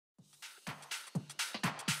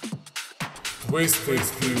Twisted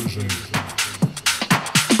Fusion.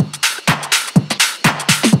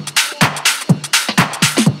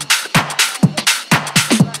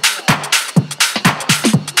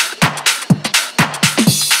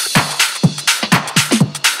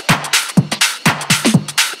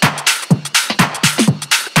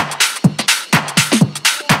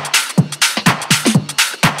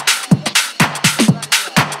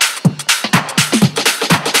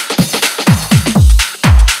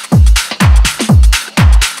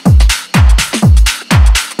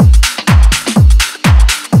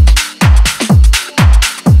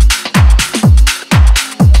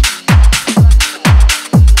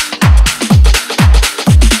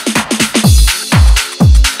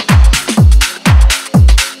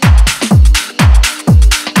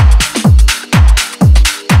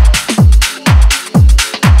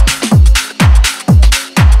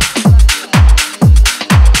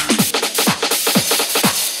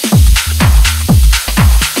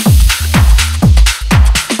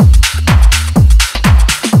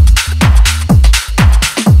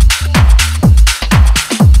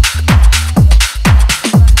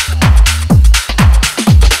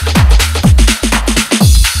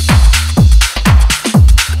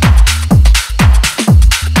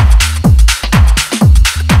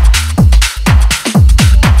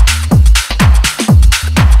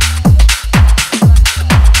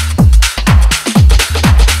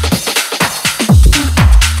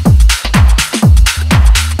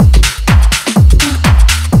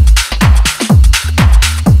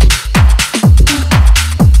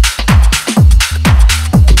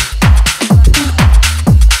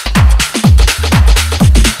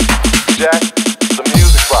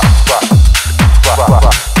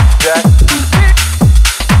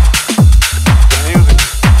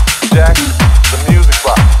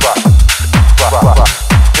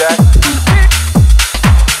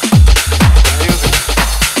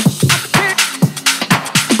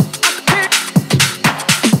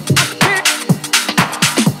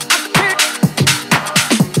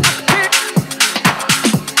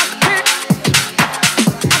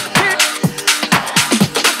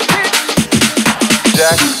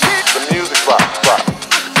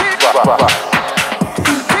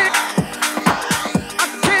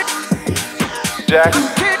 Jack,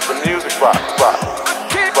 the music rock,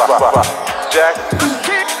 Jack, the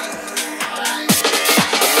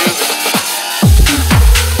music.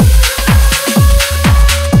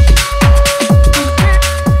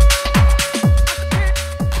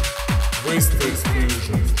 Twisted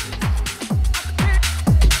Fusion.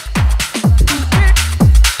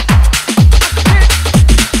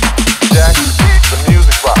 Jack, the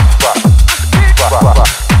music rock, Jack.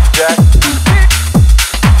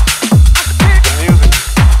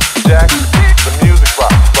 Jack, the music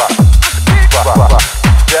rock, Jack,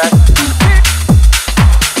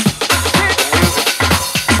 the music.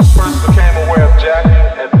 First became aware of Jackin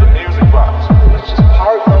as the music rocks. It's just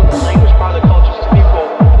part of the language, part of the culture. Just people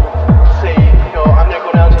say, I'm gonna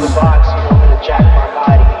go down to the box, I'm gonna jack my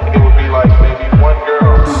body. It would be like maybe one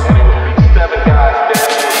girl, and it would be 7 guys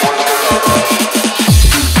dancing with one girl.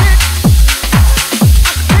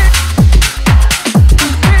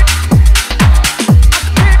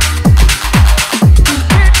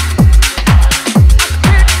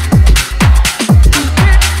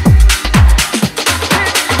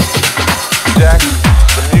 Jack,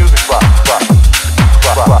 the music rock, Jack, the music, Jack, the music rock,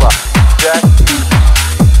 Jack, the music, Jack, the music rock, Jack,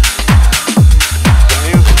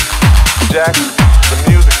 the music, Jack,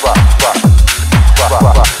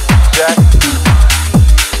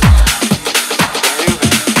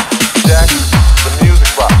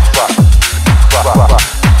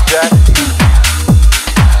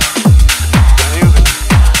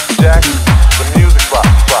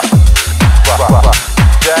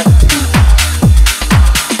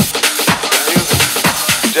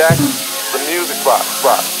 the music rock,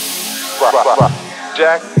 Jack. Jack, the music rock,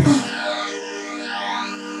 Jack,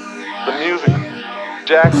 the music,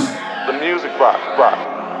 Jack, the music rock,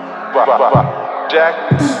 Jack,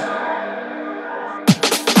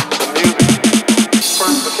 the music.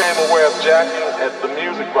 First became aware of Jackin as the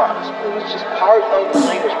music rocks. It's just part of the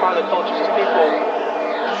language, part of the culture. Just people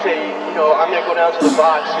say, I'm gonna go down to the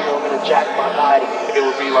box, I'm gonna jack my body. It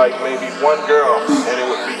would be like maybe one girl, and it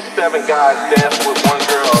would be 7 guys dancing with one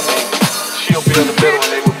girl. She'll be in the middle,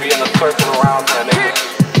 and they would be in a circle around her, and they would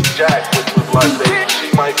jack, which was like she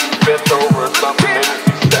might be bent over or something. They would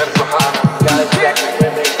be standing behind her. Guys jacking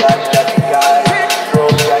women, guys jacking guys,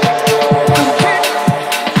 girls jacking girls.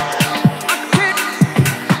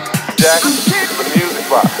 Jack, the music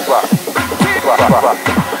rock,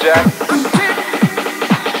 Jack, the music,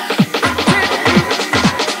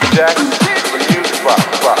 Jack, the music.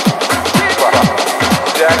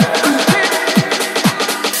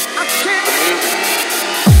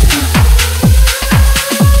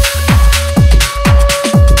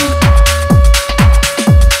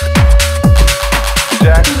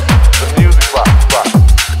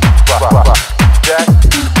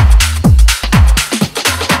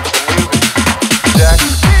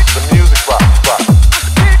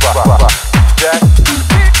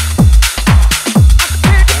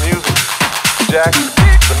 Jackin.